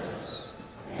against us.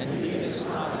 And lead us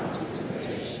not into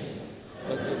temptation,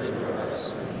 but deliver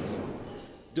us from evil.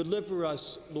 Deliver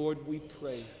us, Lord, we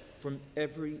pray, from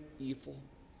every evil.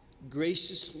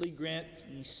 Graciously grant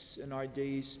peace in our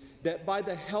days, that by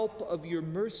the help of your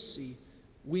mercy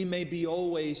we may be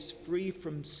always free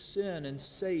from sin and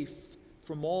safe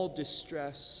from all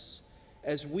distress,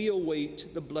 as we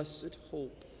await the blessed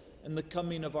hope and the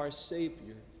coming of our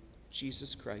Savior,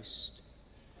 Jesus Christ.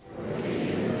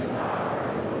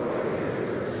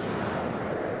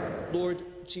 Lord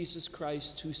Jesus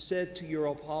Christ, who said to your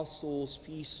apostles,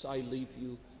 "Peace I leave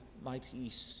you, my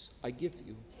peace I give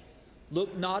you,"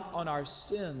 look not on our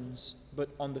sins, but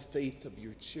on the faith of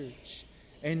your church,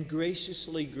 and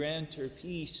graciously grant her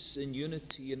peace and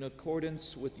unity in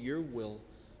accordance with your will,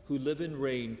 who live and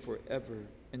reign forever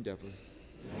and ever.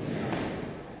 Amen.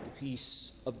 The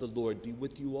peace of the Lord be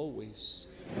with you always.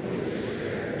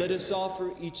 Let us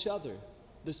offer each other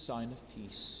the sign of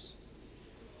peace.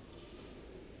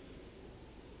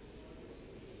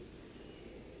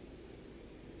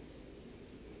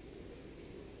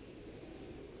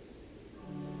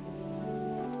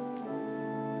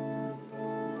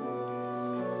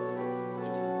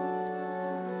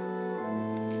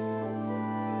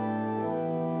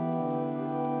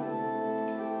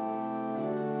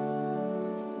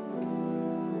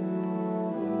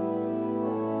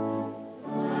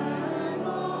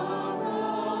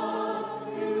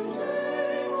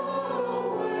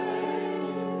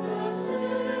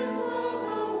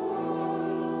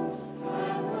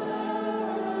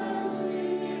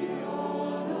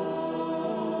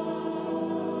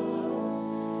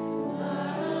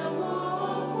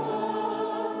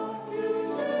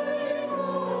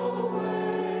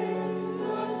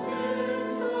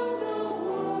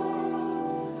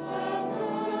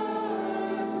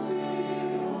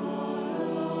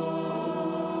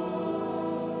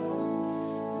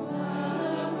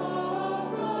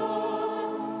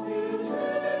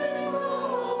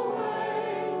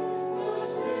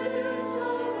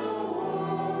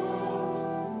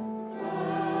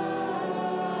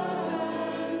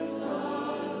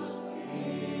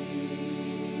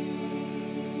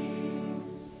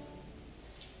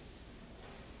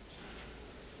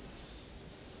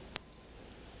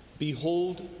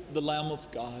 Behold the Lamb of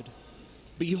God.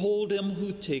 Behold him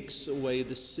who takes away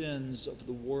the sins of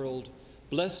the world.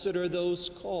 Blessed are those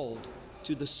called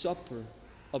to the supper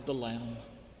of the Lamb.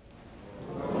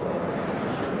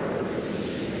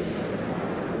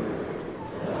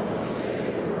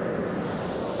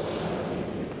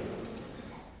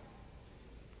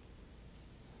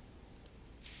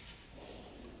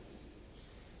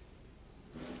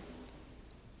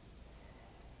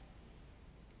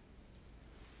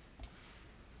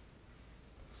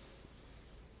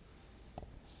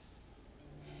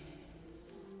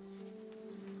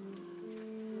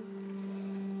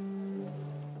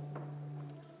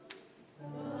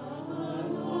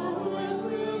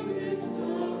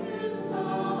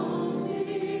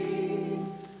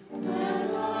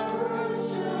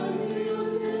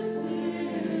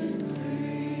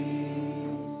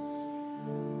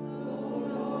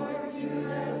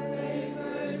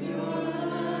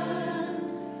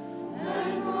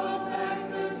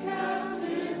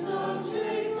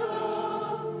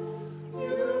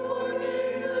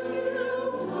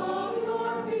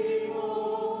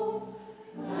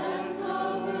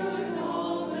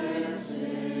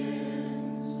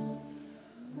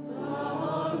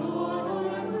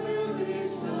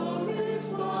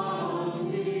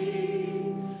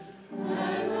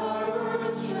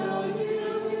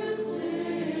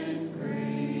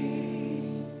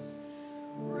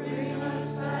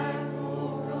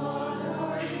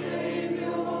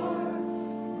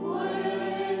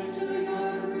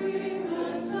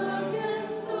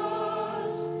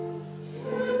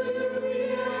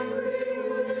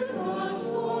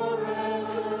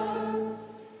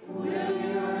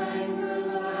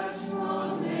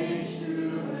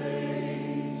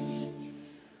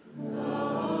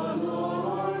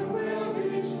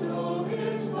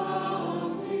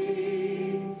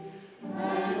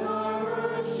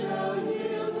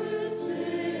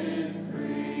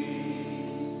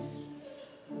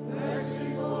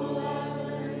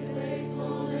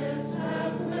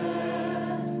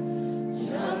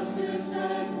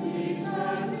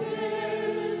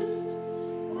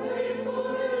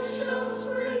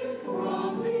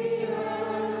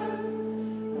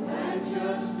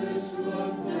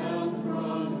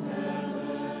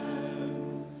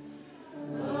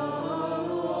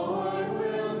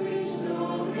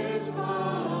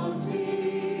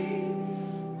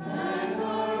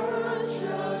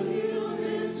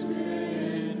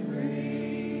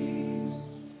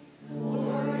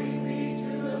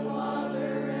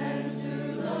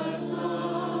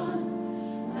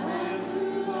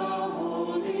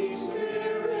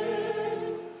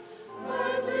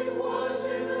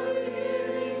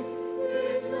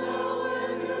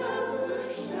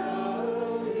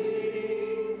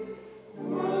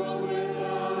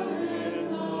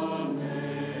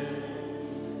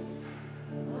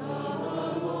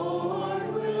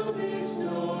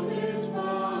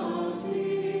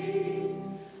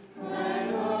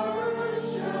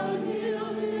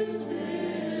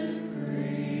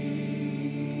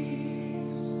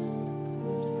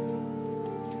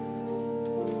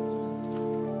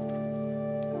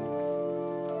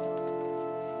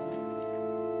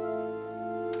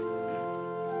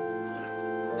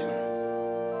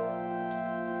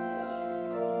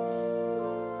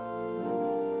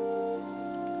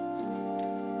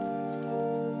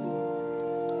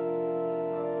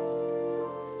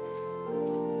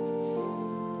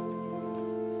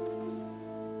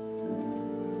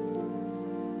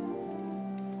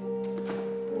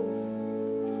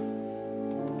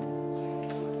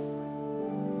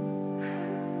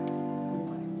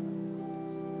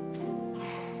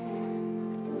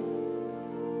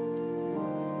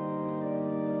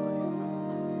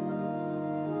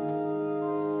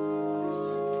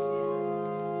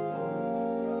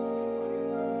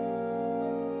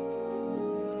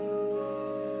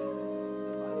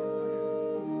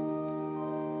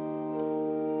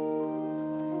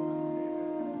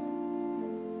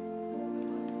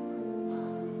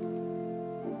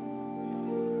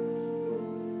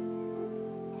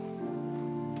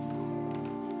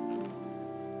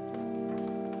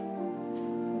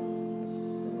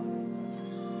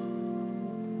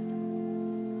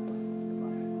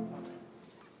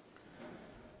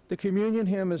 The communion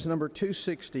hymn is number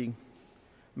 260,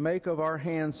 Make of Our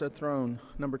Hands a Throne,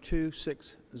 number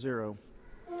 260. To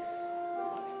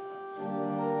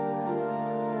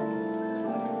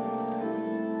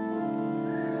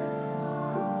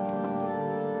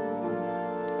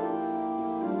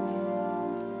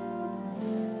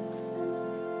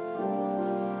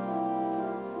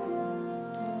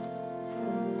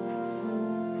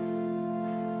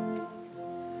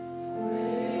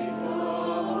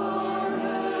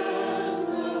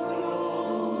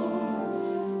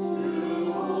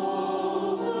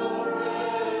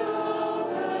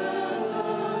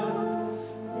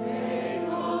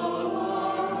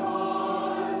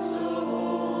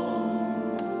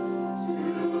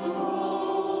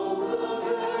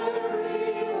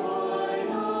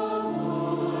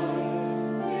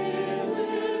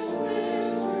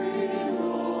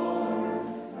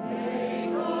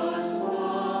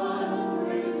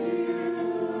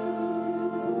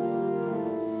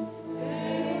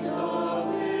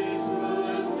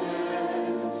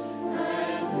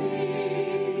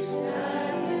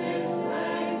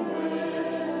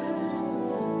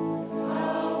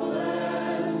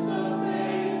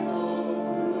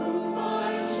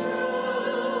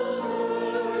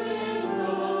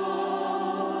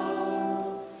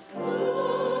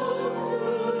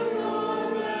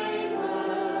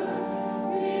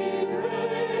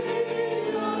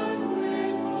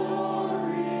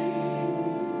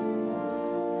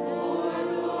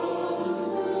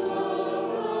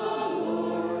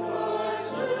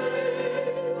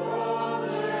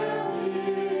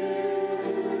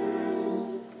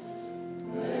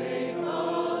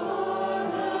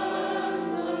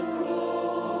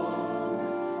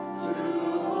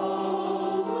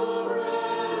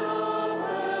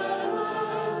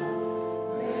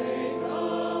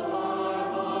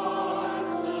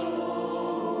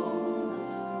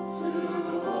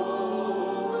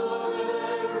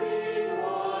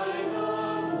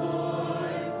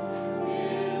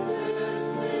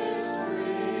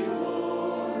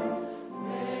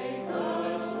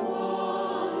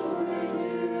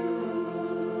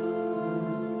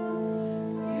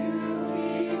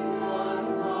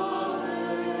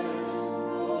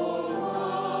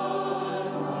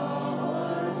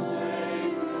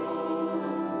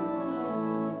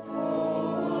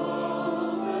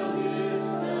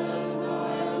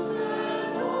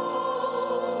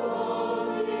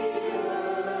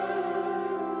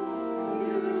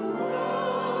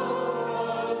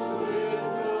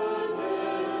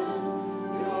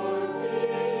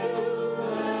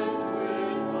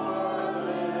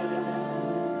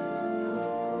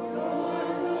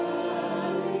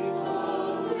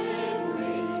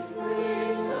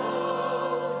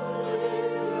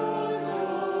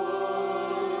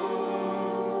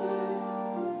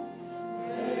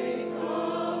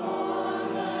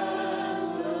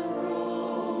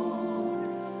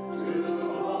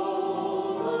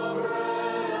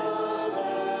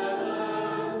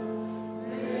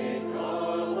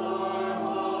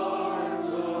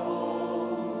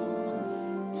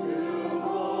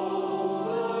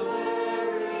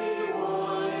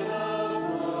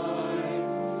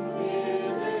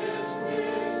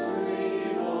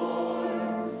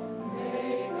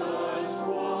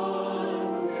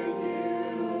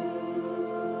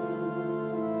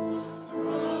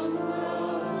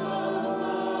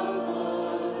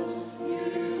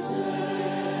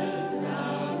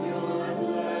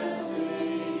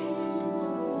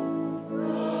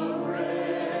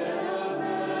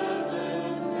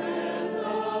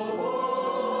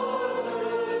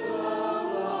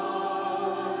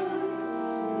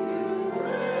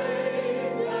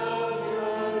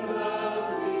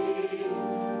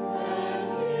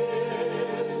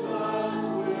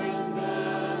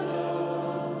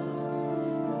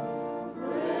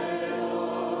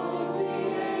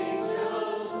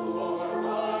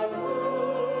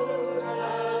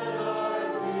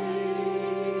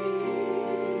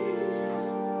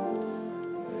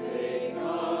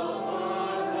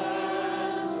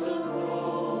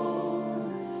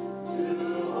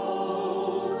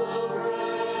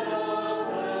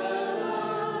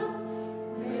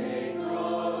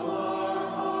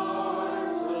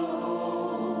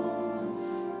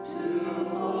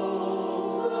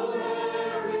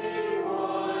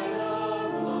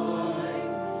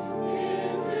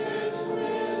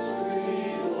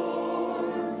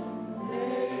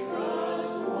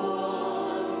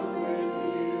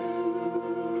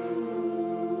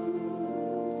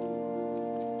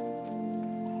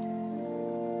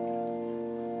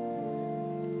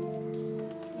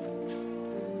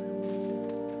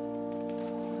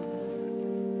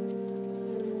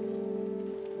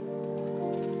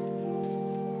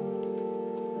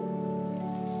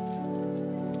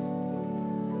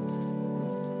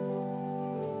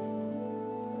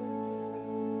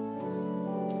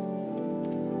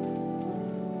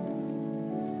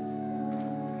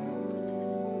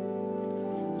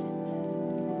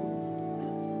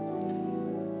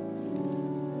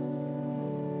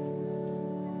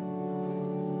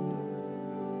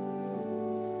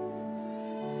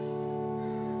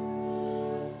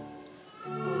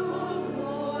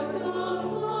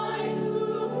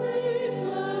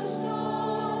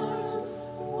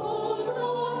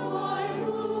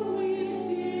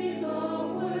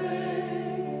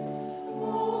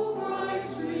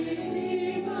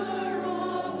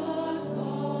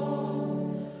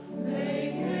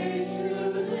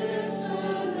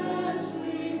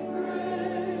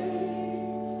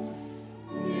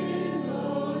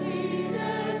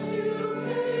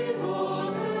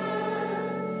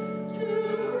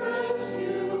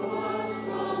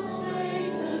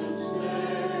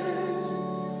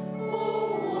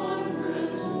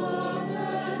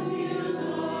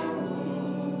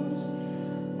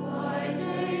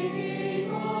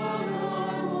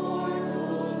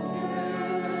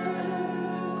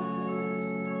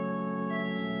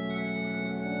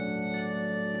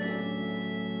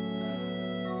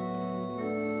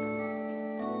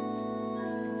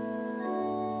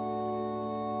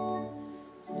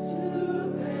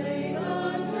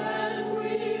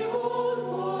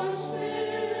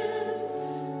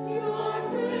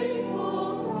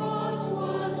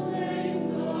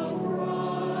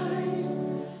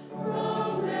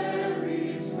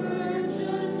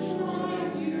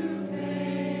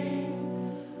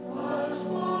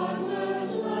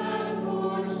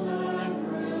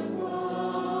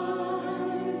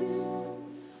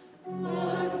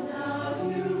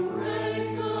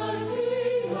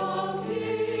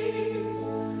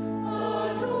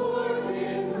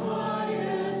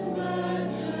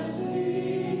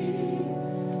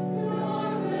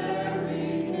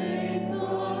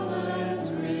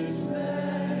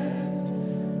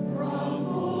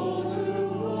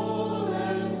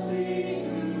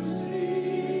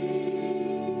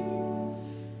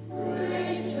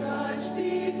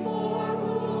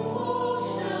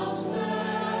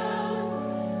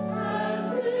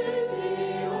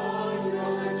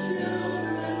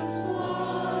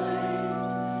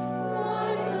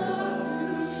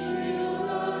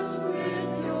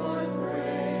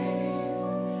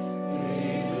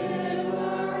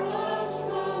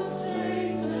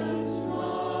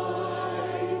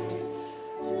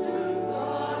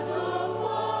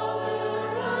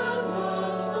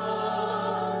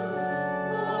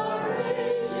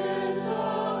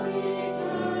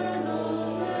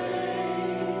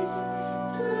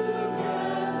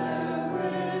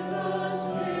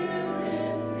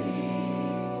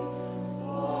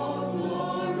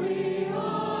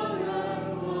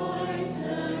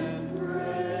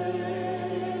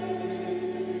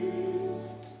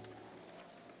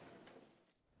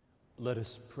Let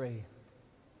us pray.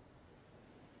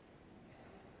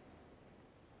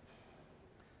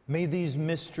 May these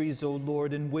mysteries, O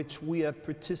Lord, in which we have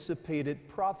participated,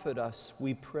 profit us,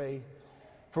 we pray.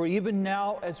 For even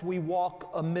now, as we walk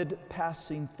amid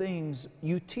passing things,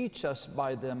 you teach us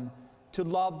by them to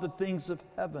love the things of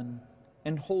heaven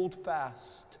and hold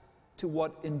fast to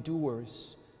what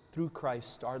endures through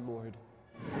Christ our Lord.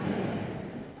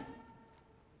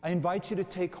 I invite you to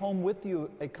take home with you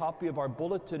a copy of our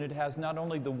bulletin. It has not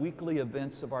only the weekly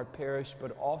events of our parish,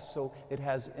 but also it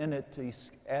has in it the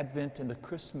Advent and the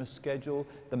Christmas schedule,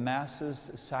 the Masses,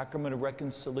 the Sacrament of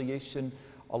Reconciliation,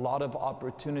 a lot of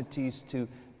opportunities to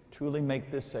truly make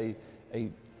this a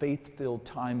faith-filled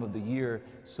time of the year.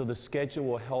 So the schedule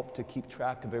will help to keep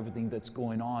track of everything that's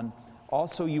going on.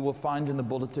 Also, you will find in the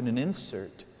bulletin an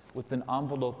insert with an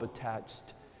envelope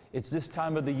attached. It's this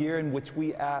time of the year in which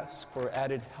we ask for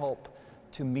added help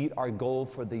to meet our goal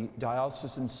for the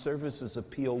Diocesan Services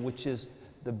Appeal, which is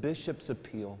the bishop's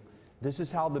appeal. This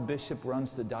is how the bishop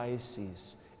runs the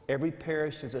diocese. Every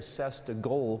parish is assessed a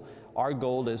goal. Our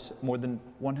goal is more than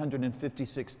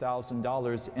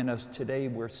 $156,000, and as today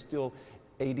we're still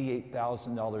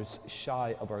 $88,000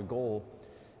 shy of our goal.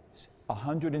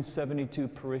 172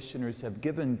 parishioners have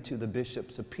given to the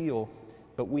bishop's appeal,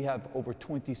 but we have over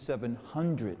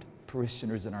 2,700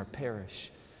 parishioners in our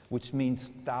parish, which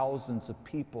means thousands of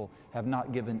people have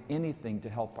not given anything to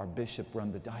help our bishop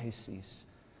run the diocese.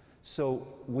 So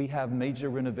we have major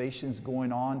renovations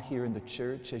going on here in the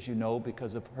church, as you know,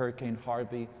 because of Hurricane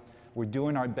Harvey. We're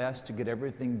doing our best to get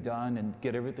everything done and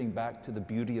get everything back to the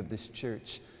beauty of this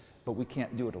church, but we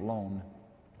can't do it alone.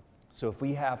 So if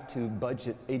we have to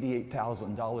budget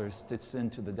 $88,000 to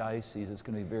send to the diocese, it's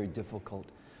going to be very difficult.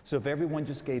 So if everyone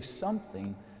just gave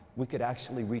something, we could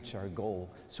actually reach our goal.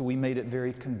 So we made it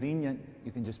very convenient.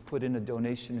 You can just put in a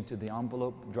donation into the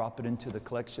envelope, drop it into the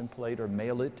collection plate, or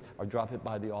mail it, or drop it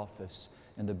by the office.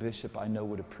 And the bishop, I know,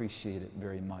 would appreciate it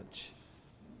very much.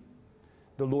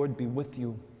 The Lord be with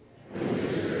you.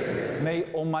 May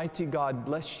Almighty God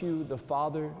bless you, the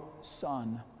Father,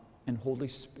 Son, and Holy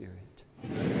Spirit.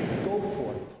 Go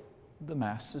forth. The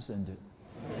Mass is ended.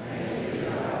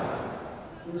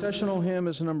 Processional hymn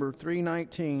is number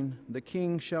 319, The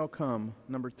King Shall Come,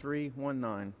 number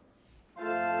 319.